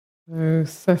So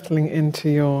settling into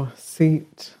your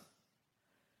seat,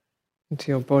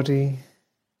 into your body,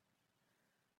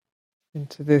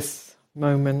 into this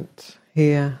moment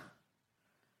here,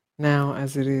 now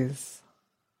as it is.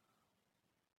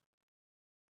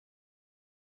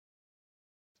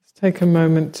 Just take a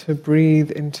moment to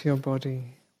breathe into your body.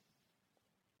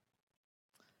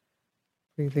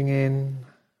 Breathing in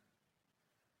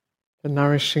the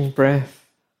nourishing breath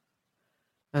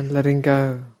and letting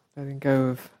go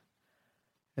of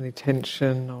any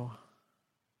tension or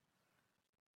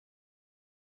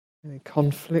any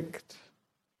conflict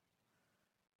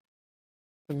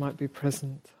that might be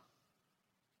present.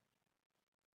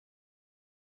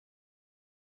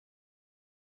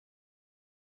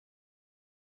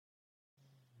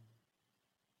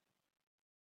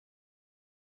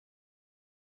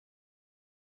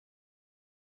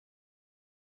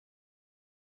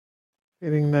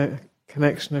 Feeling the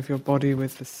connection of your body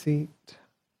with the seat.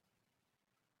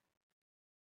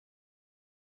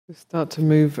 You start to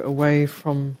move away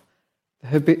from the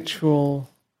habitually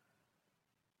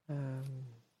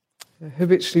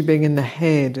being in the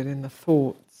head and in the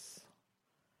thoughts,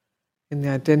 in the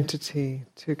identity,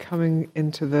 to coming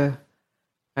into the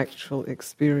actual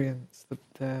experience,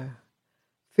 the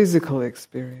physical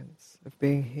experience of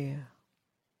being here.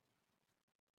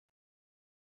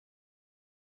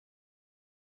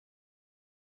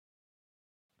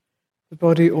 The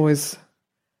body is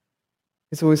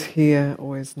always here,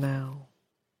 always now.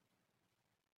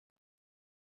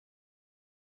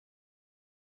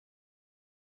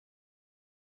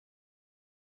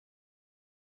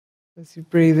 As you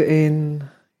breathe in,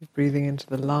 you're breathing into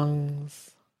the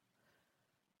lungs.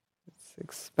 It's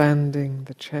expanding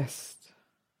the chest,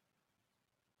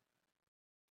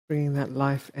 bringing that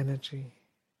life energy.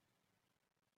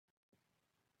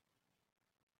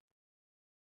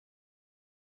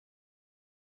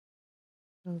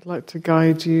 I would like to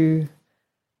guide you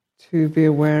to be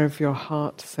aware of your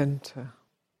heart center.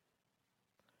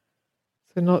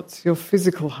 So not your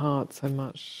physical heart so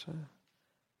much,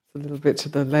 it's a little bit to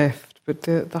the left, but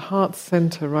the heart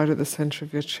center right at the center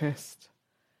of your chest,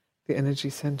 the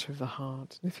energy center of the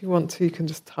heart. And if you want to, you can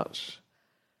just touch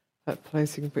that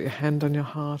place. You can put your hand on your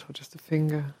heart or just a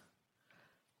finger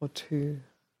or two.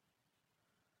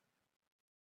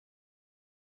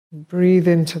 And breathe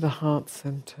into the heart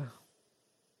center.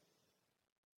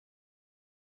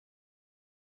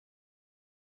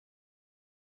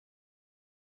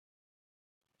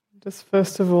 Just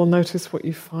first of all, notice what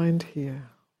you find here.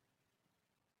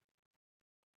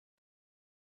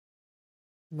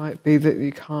 It might be that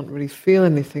you can't really feel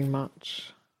anything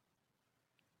much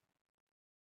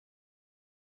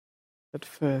at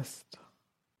first.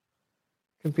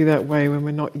 It can be that way when we're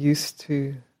not used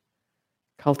to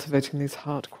cultivating these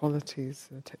heart qualities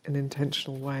in an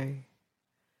intentional way.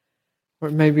 Or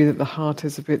it may be that the heart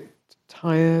is a bit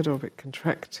tired or a bit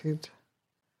contracted.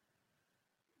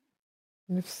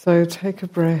 And if so, take a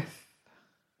breath.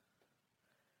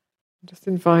 Just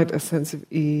invite a sense of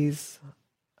ease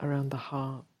around the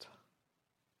heart.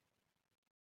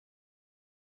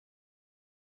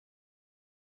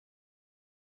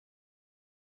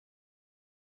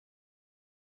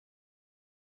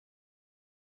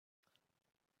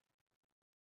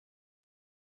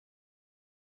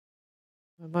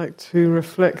 I'd like to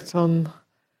reflect on,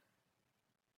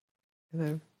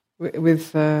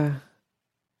 with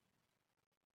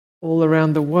all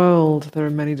around the world, there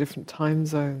are many different time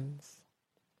zones.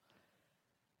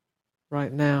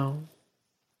 Right now,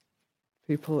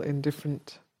 people in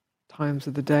different times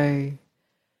of the day,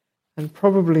 and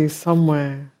probably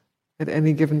somewhere at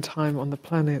any given time on the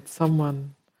planet,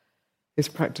 someone is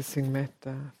practicing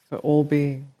metta for all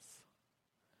beings.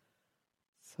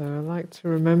 So I like to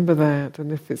remember that,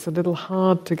 and if it's a little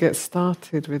hard to get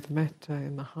started with metta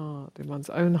in the heart, in one's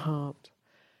own heart,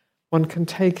 one can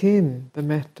take in the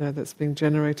metta that's being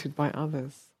generated by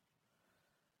others.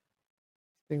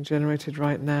 Being generated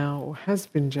right now, or has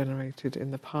been generated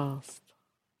in the past.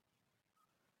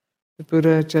 The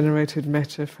Buddha generated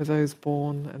metta for those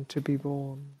born and to be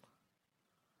born.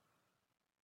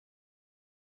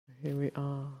 Here we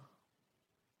are.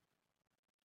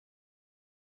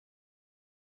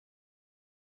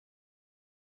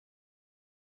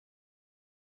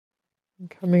 And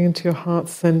coming into your heart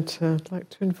center, I'd like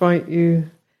to invite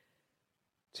you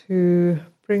to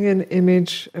bring an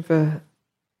image of a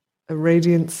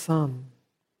radiant sun.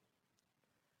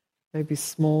 Maybe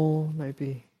small,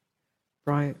 maybe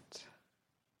bright,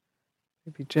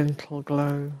 maybe gentle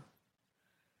glow.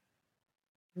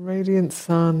 A radiant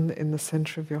sun in the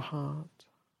center of your heart.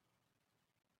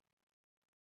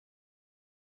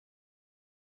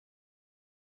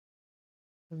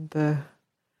 And the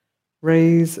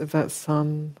rays of that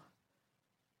sun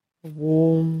are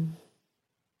warm,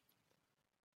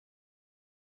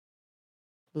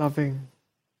 loving,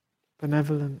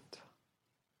 benevolent.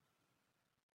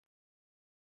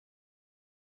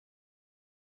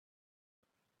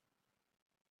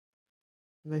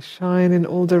 And they shine in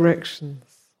all directions.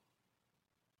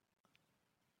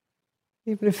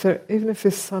 Even if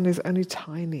this sun is only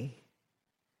tiny,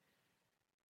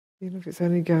 even if it's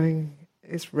only going,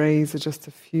 its rays are just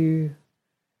a few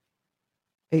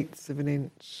eighths of an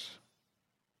inch.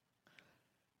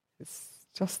 It's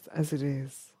just as it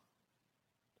is.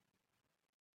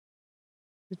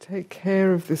 You take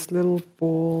care of this little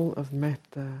ball of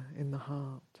metta in the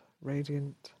heart,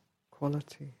 radiant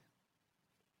quality.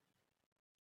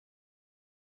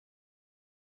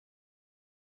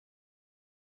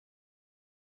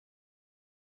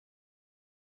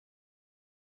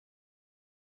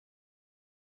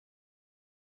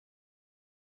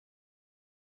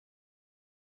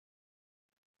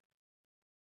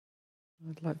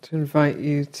 I'd like to invite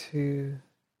you to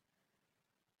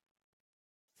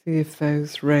see if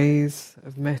those rays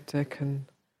of metta can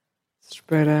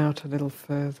spread out a little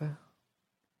further.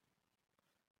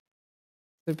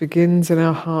 It begins in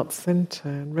our heart center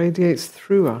and radiates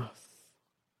through us.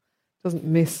 It doesn't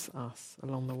miss us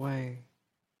along the way.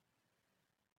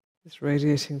 It's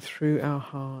radiating through our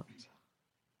heart,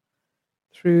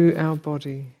 through our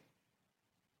body,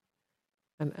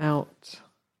 and out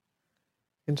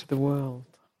into the world.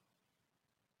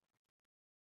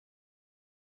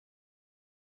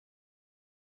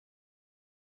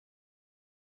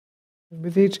 And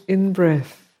with each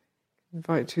in-breath, I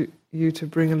invite you to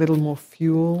bring a little more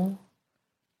fuel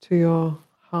to your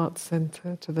heart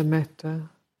center, to the metta.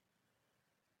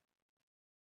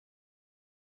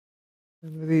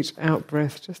 And with each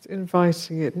out-breath, just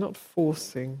inviting it, not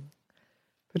forcing,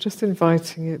 but just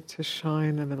inviting it to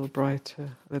shine a little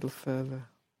brighter, a little further.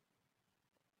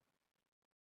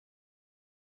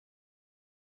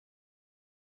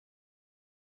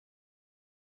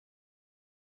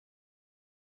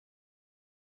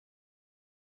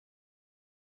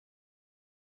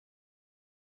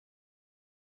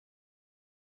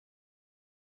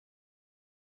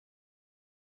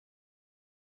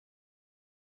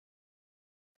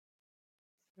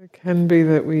 It can be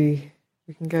that we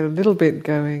can get a little bit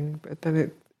going, but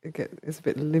then it's a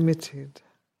bit limited.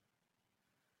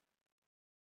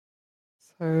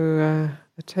 So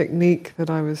a technique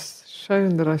that I was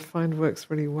shown that I find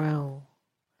works really well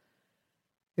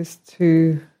is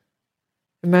to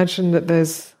imagine that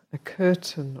there's a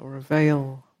curtain or a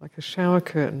veil, like a shower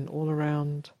curtain all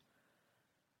around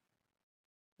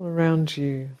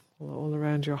you, all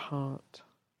around your heart.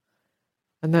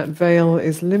 And that veil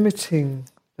is limiting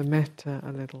the metta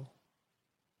a little.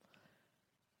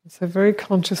 And so very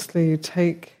consciously you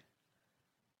take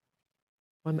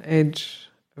one edge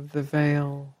of the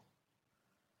veil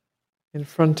in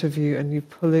front of you and you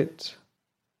pull it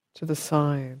to the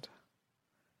side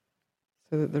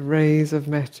so that the rays of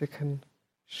metta can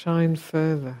shine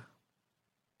further.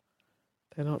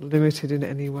 They're not limited in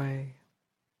any way.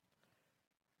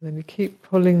 And then you keep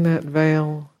pulling that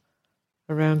veil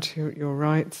around to your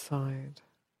right side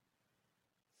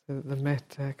so that the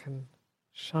metta can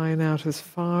shine out as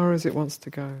far as it wants to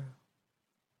go.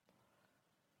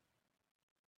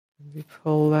 And you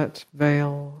pull that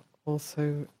veil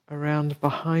also around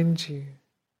behind you,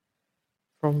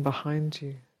 from behind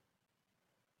you.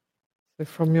 So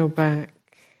from your back,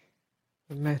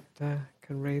 the metta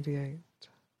can radiate.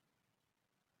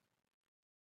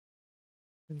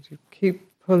 And you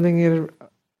keep pulling it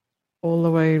all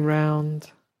the way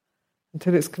round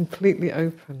until it's completely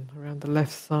open, around the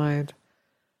left side,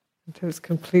 until it's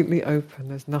completely open.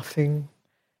 There's nothing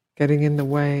getting in the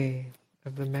way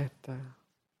of the metta.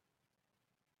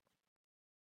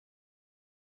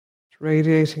 It's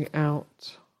radiating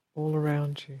out all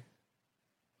around you,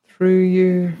 through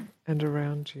you and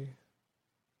around you.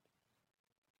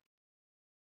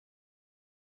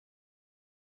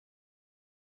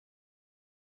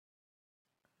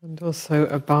 And also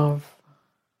above,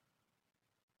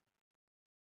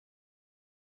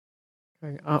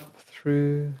 going up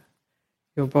through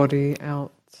your body,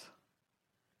 out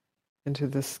into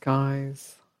the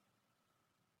skies,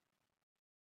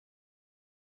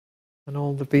 and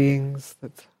all the beings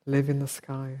that live in the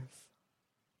skies.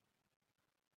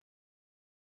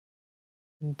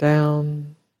 And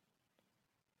down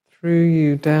through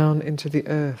you, down into the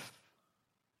earth.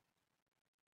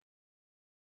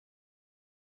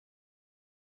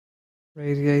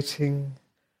 Radiating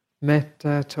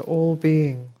metta to all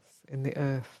beings in the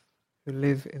earth, who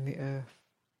live in the earth.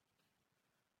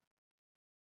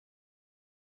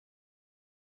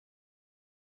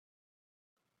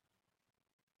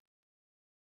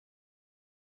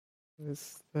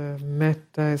 The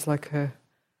metta is like a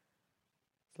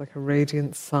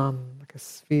radiant sun, like a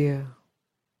sphere.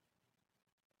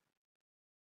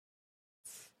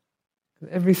 And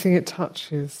everything it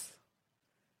touches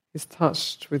is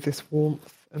touched with this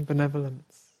warmth and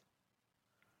benevolence.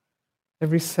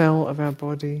 Every cell of our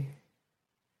body,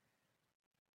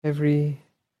 every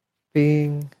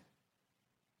being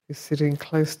who's sitting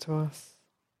close to us,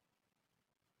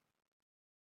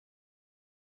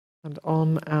 and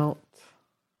on out,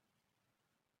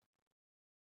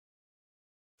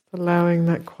 allowing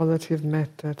that quality of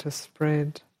metta to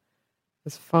spread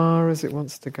as far as it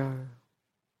wants to go.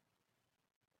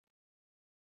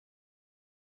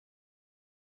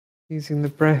 Using the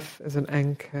breath as an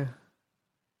anchor,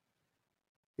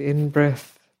 the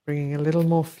in-breath bringing a little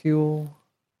more fuel,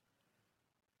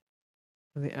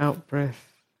 and the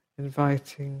out-breath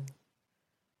inviting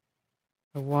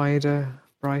a wider,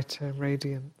 brighter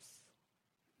radiance.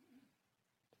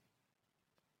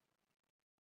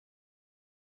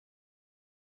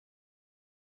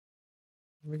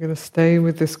 We're going to stay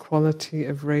with this quality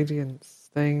of radiance,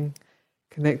 staying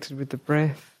connected with the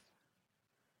breath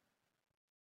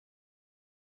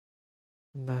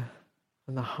and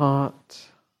the heart,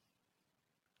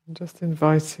 and just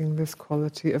inviting this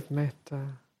quality of metta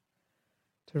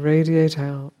to radiate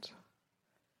out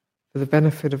for the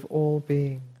benefit of all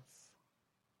beings.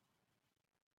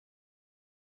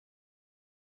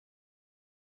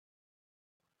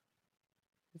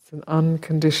 It's an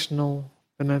unconditional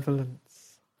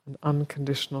benevolence, an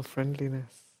unconditional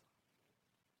friendliness.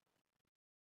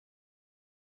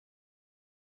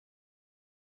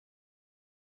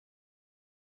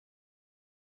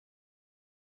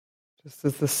 Just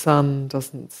as the sun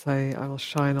doesn't say, I will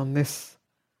shine on this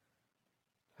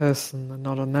person and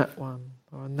not on that one,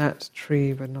 or on that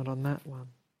tree but not on that one.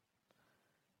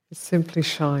 It simply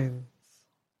shines.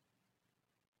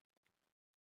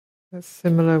 It's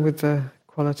similar with the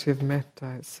quality of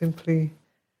metta. It simply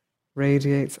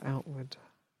radiates outward.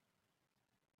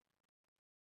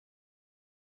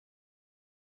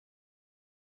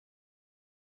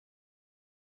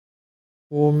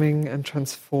 Warming and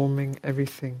transforming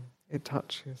everything it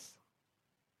touches.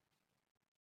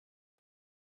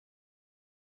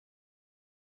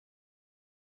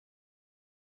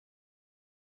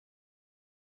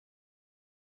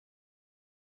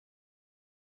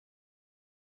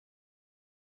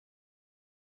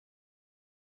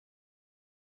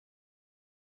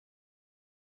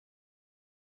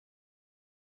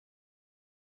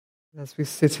 As we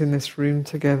sit in this room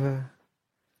together,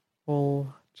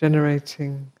 all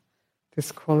generating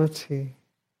this quality,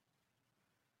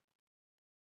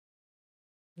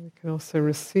 we can also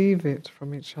receive it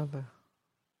from each other.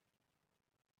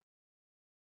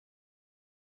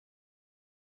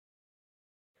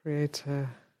 Create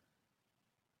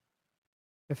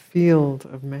a field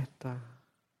of metta.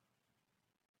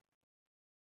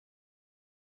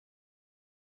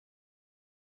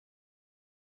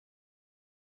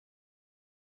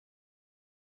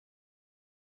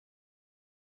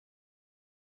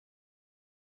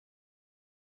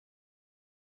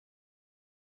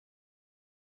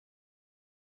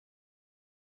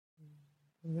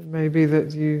 And it may be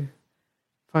that you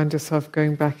find yourself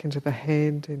going back into the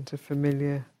head, into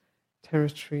familiar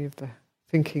territory of the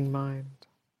thinking mind.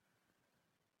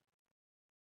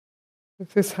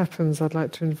 If this happens, I'd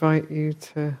like to invite you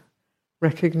to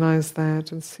recognize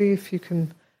that and see if you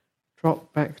can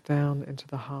drop back down into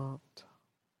the heart.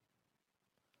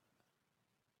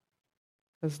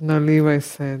 As Noliwe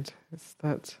said, it's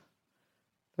that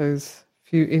those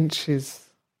few inches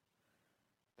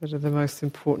that are the most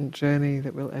important journey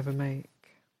that we'll ever make.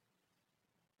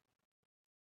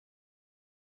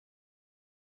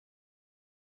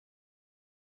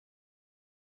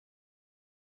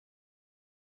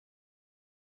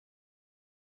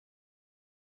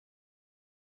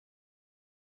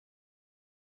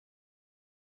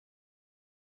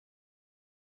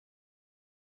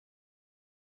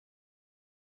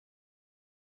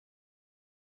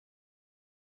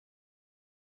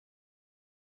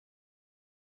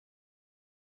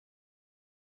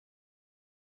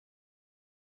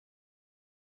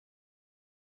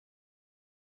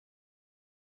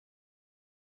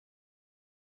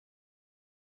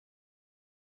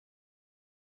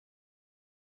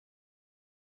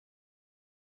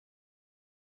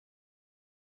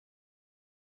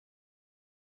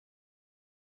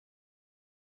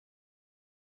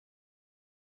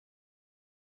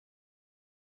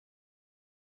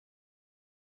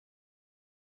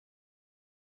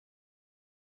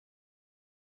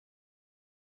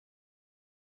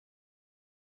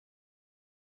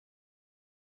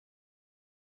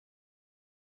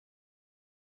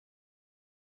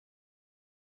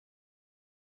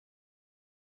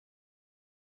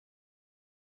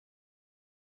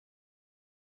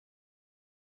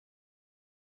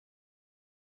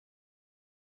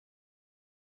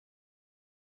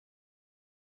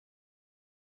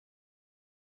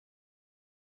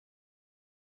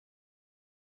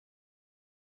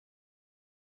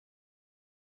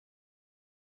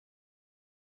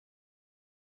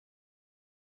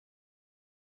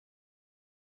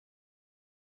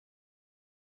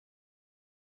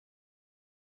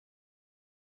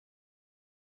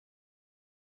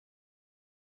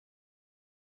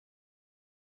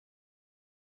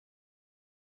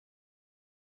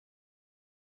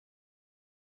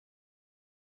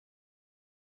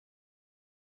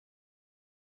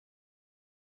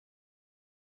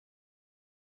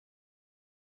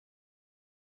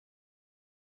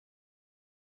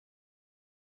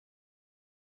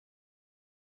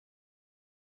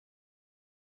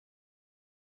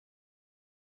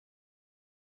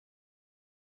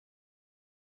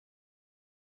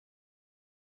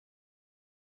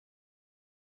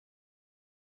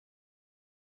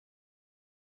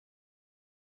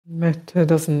 Metta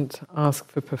doesn't ask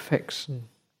for perfection.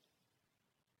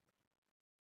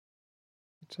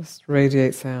 It just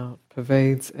radiates out,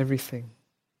 pervades everything.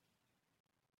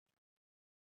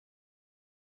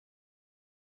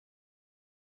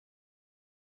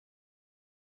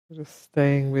 Just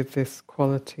staying with this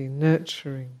quality,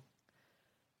 nurturing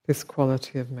this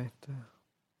quality of metta.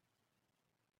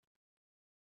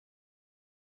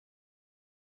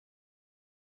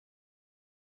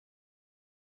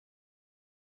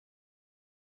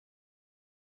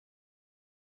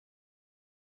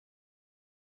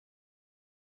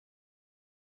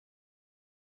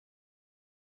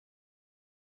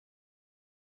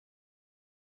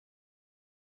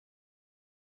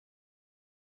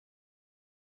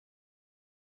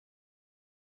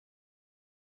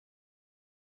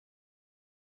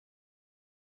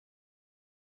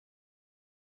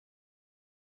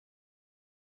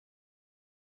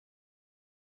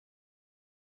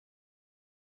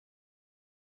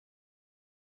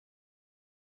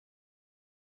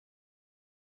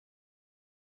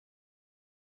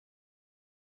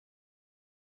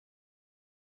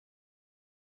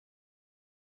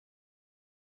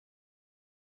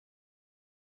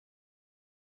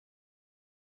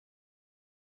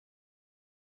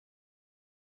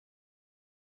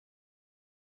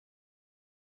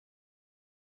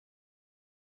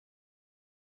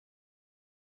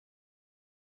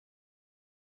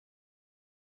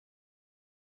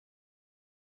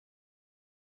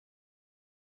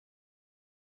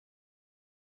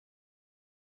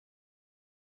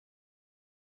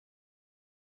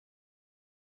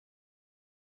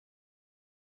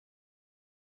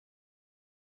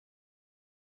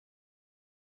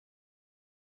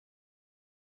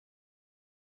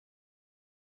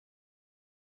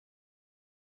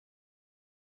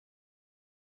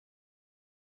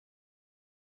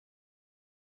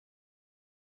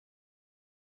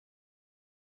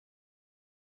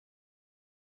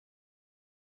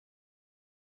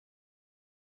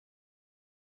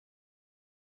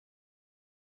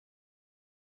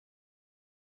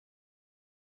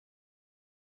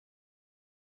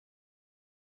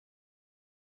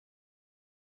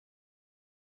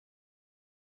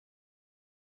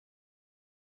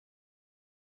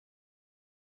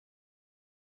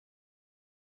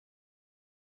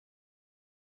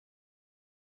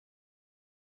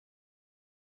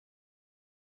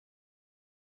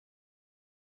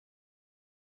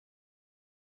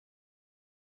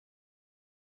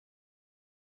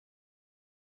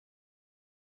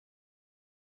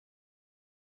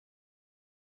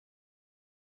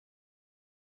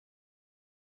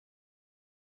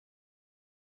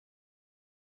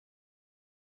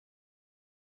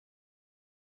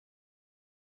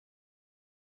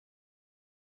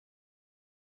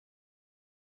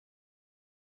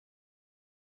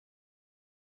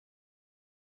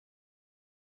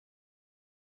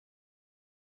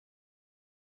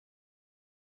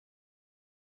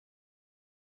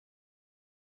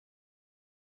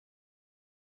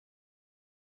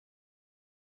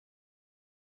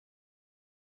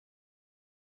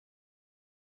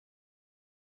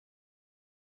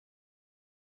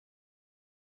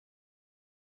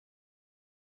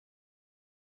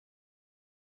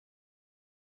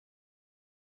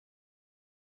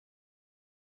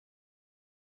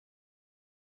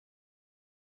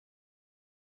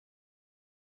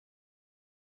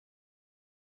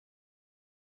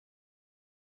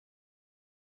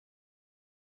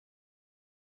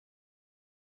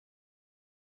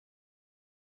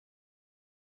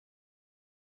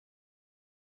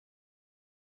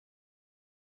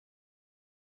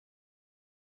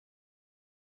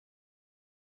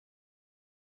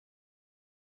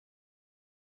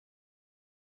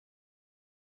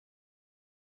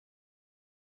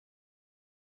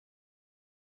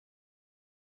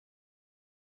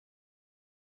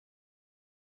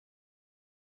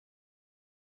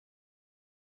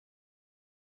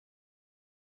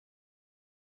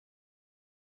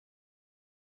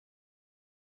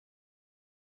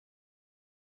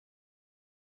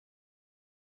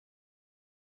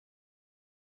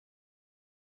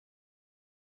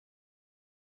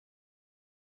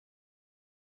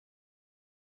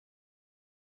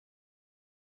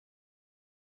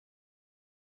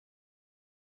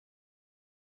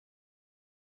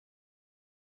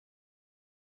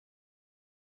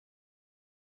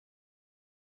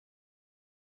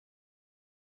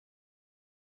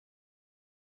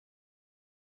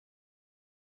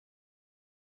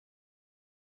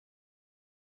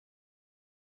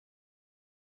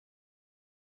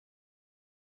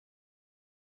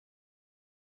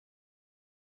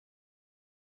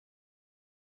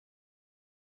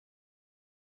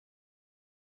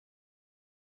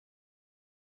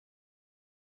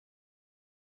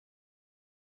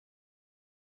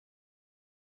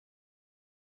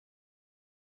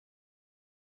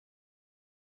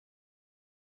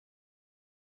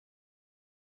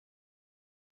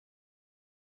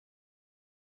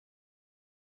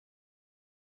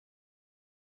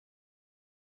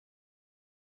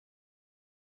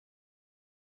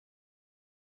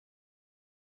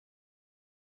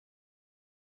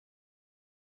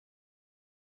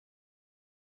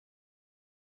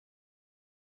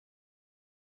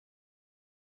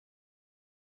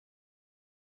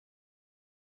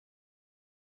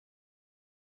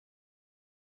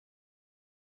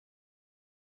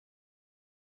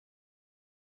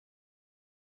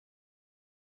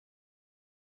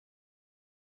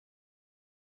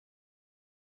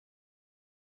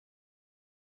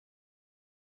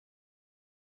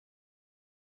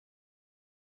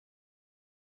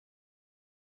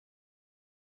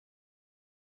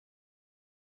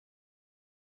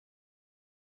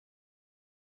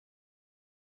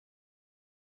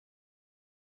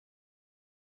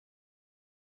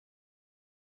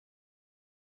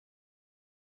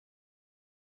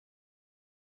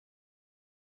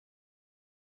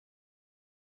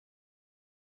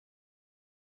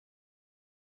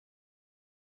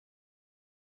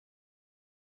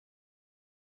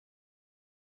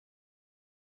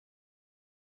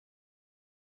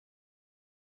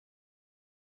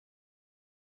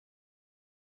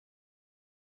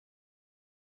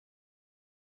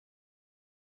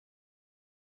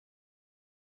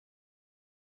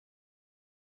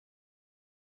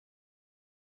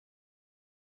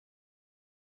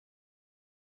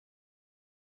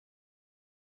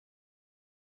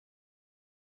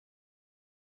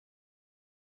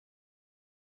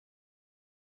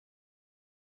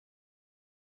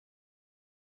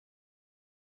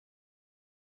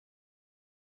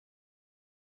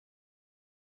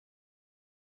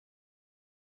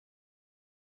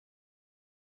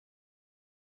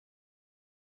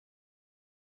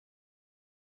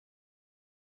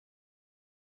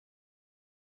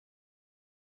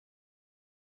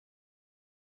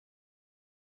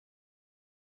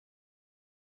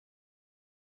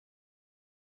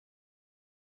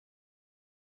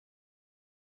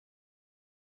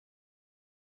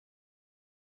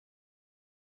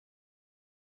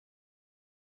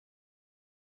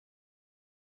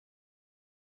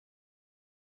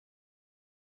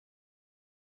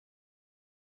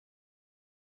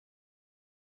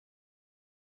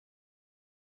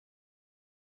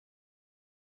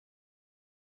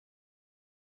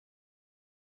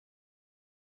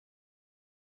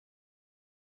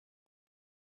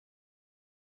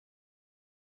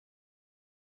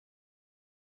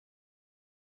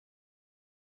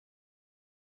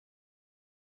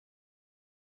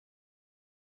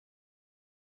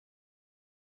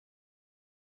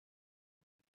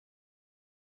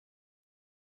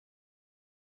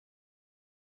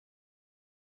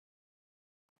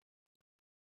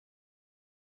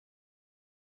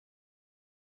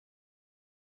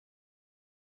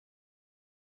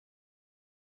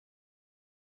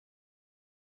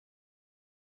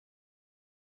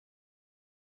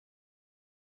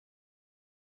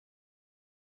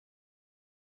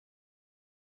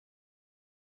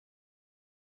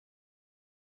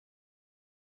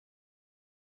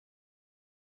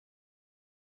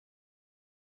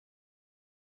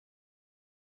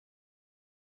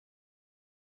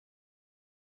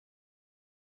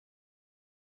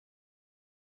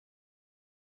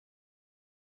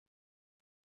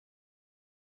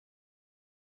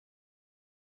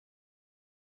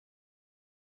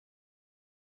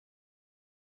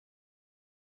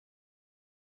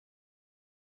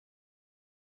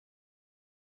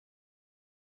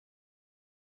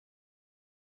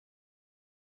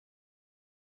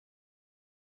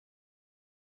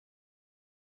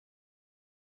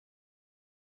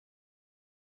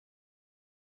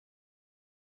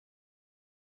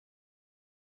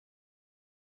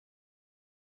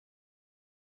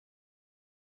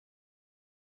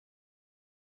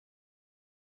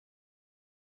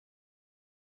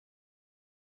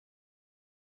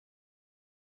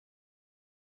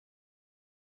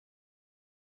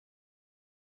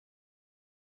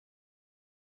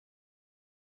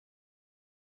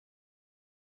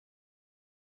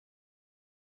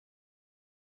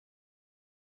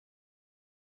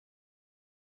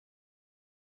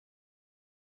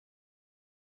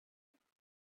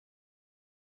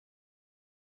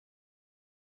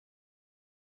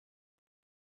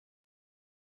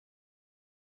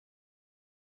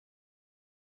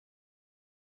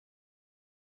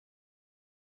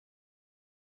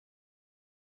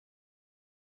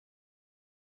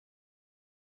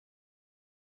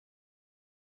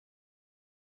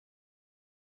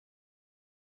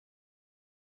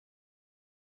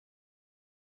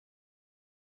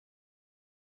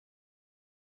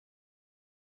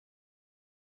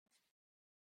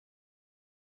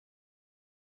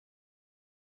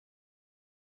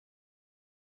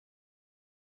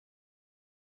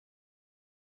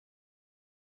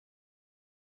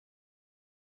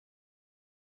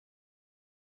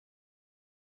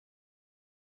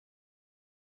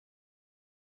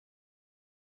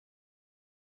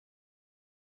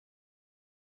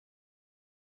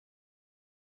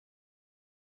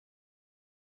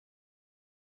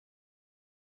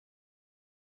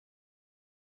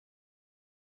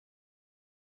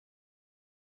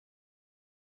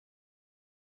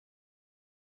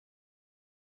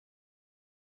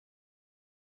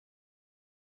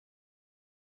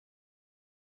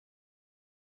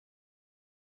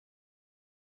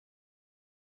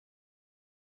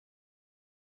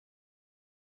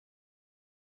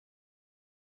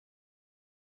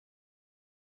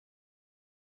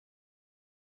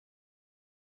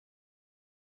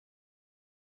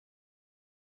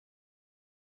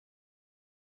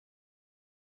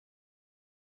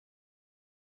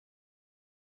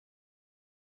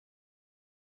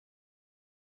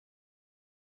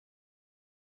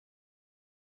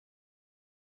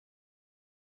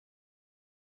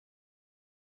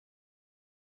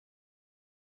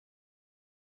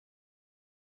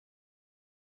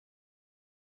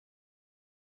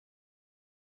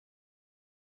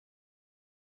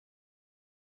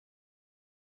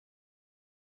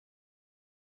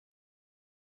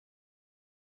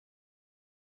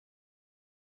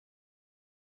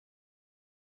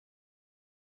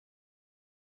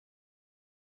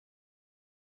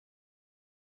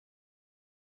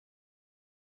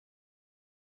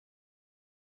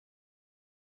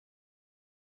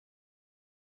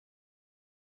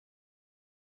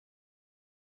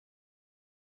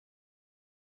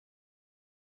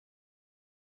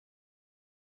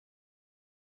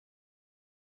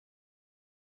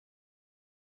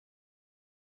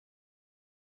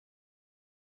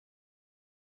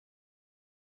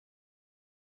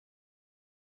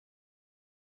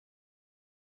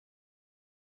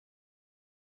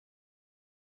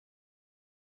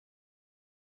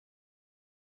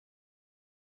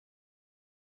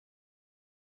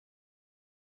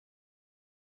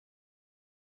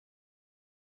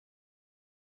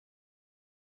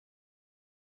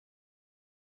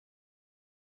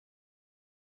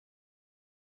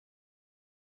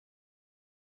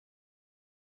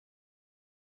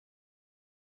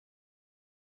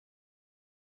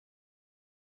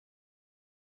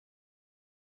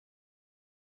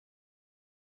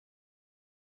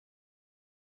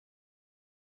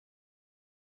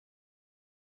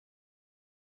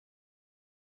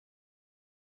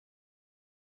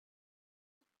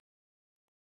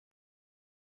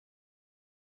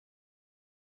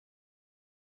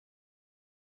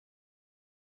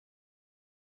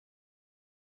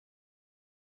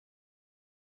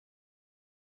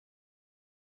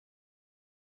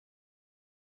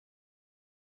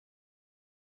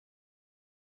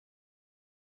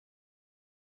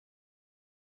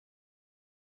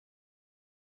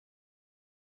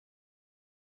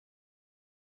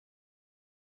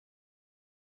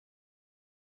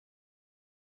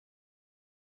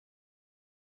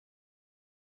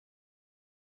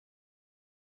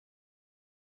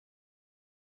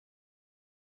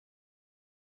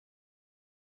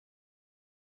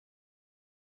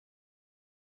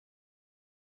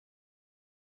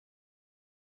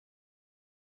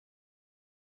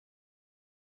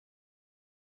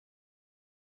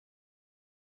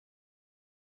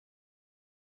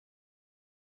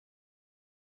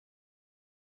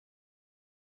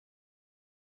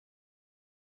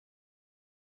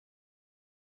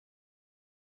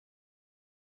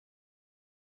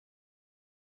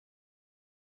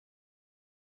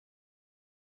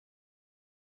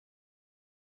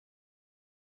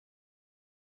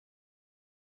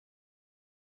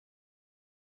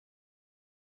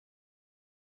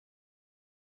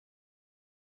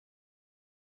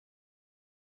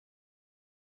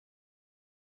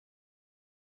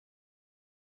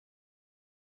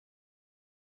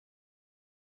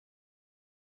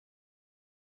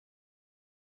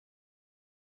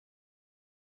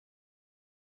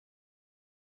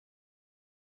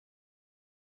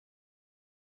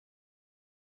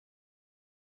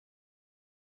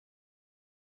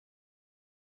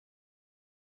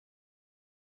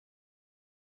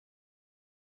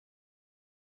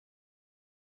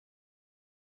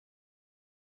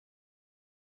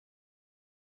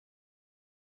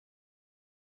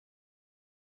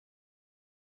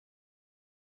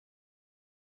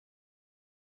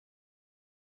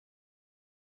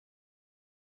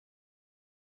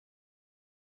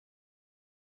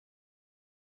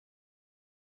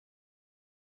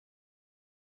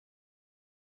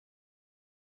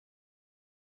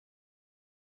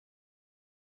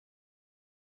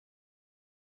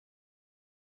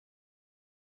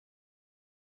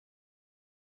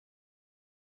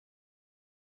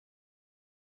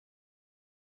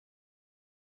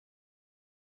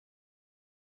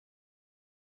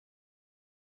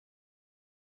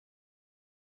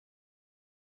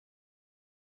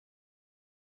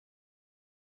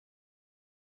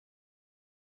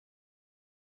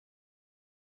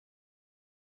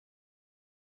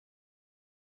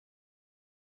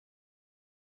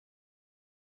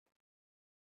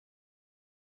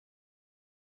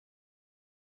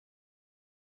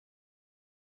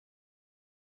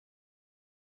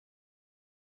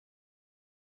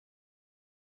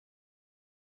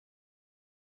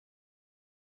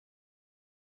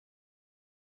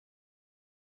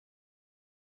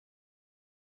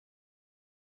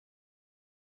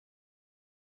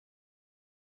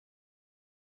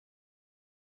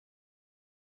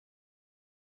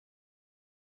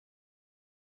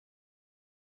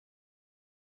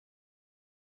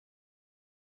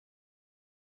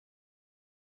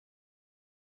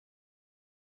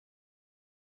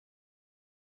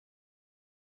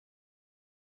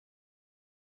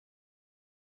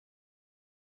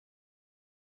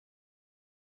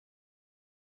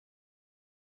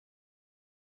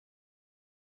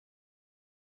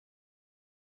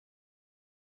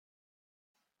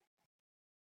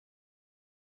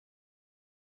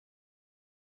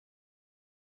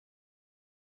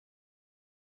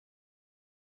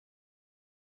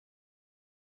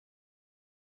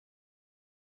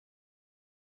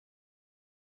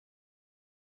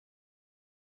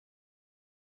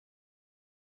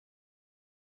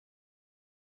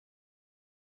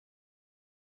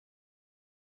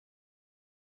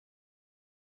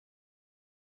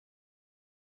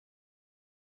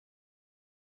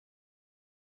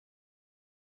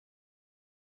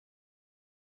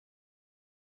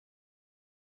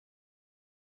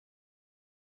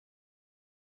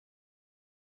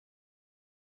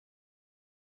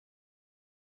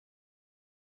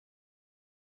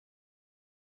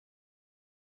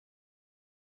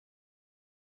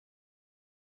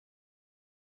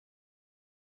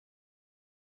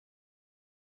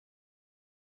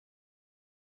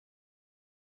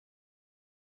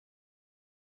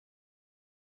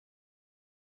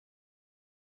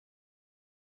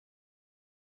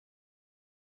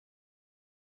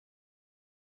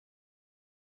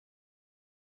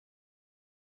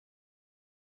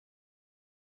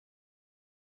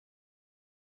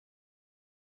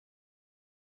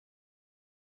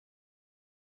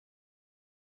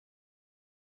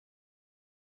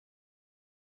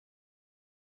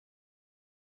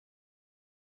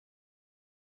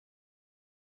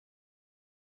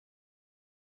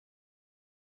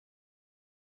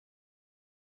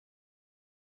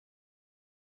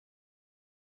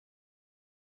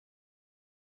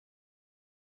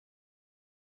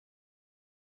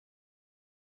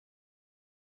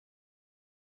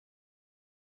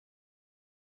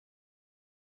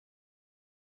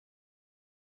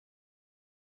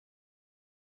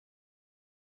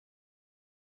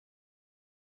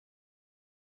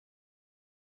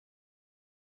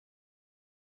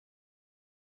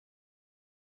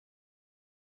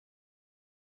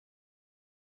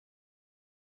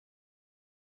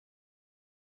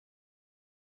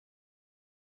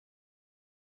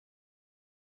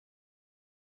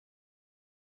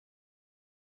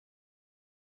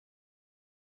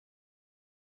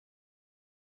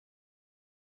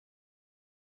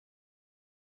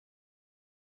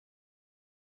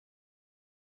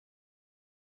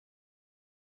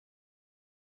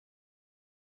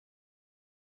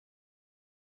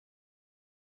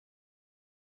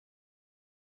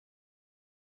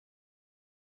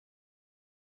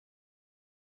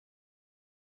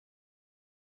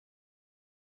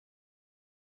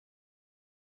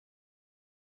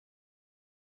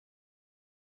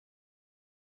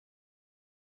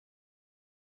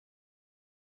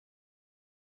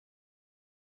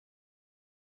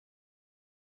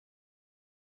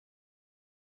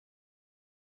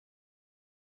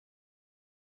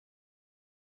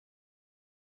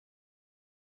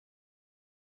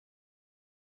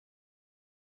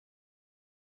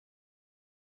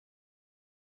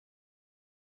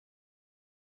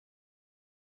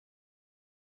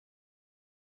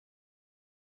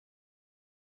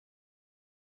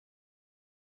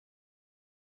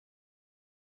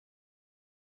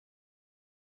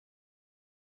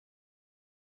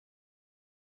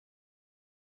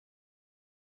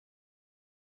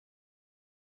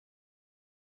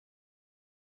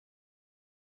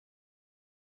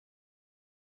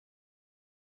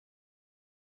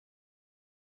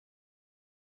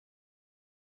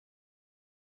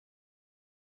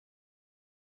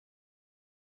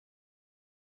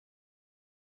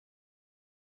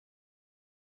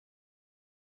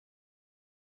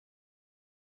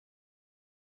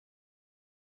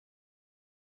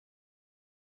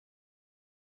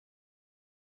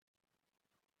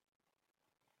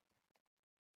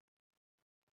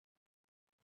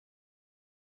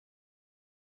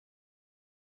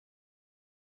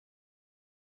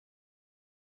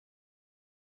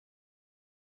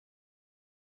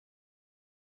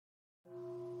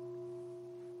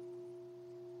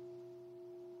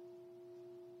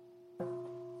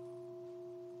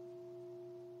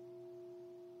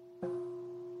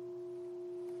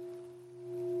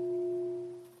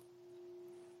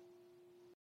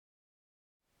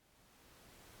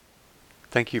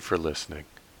 Thank you for listening.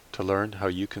 To learn how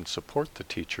you can support the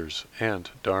teachers and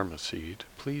Dharma Seed,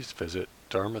 please visit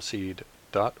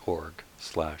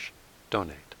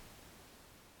dharmaseed.org/donate.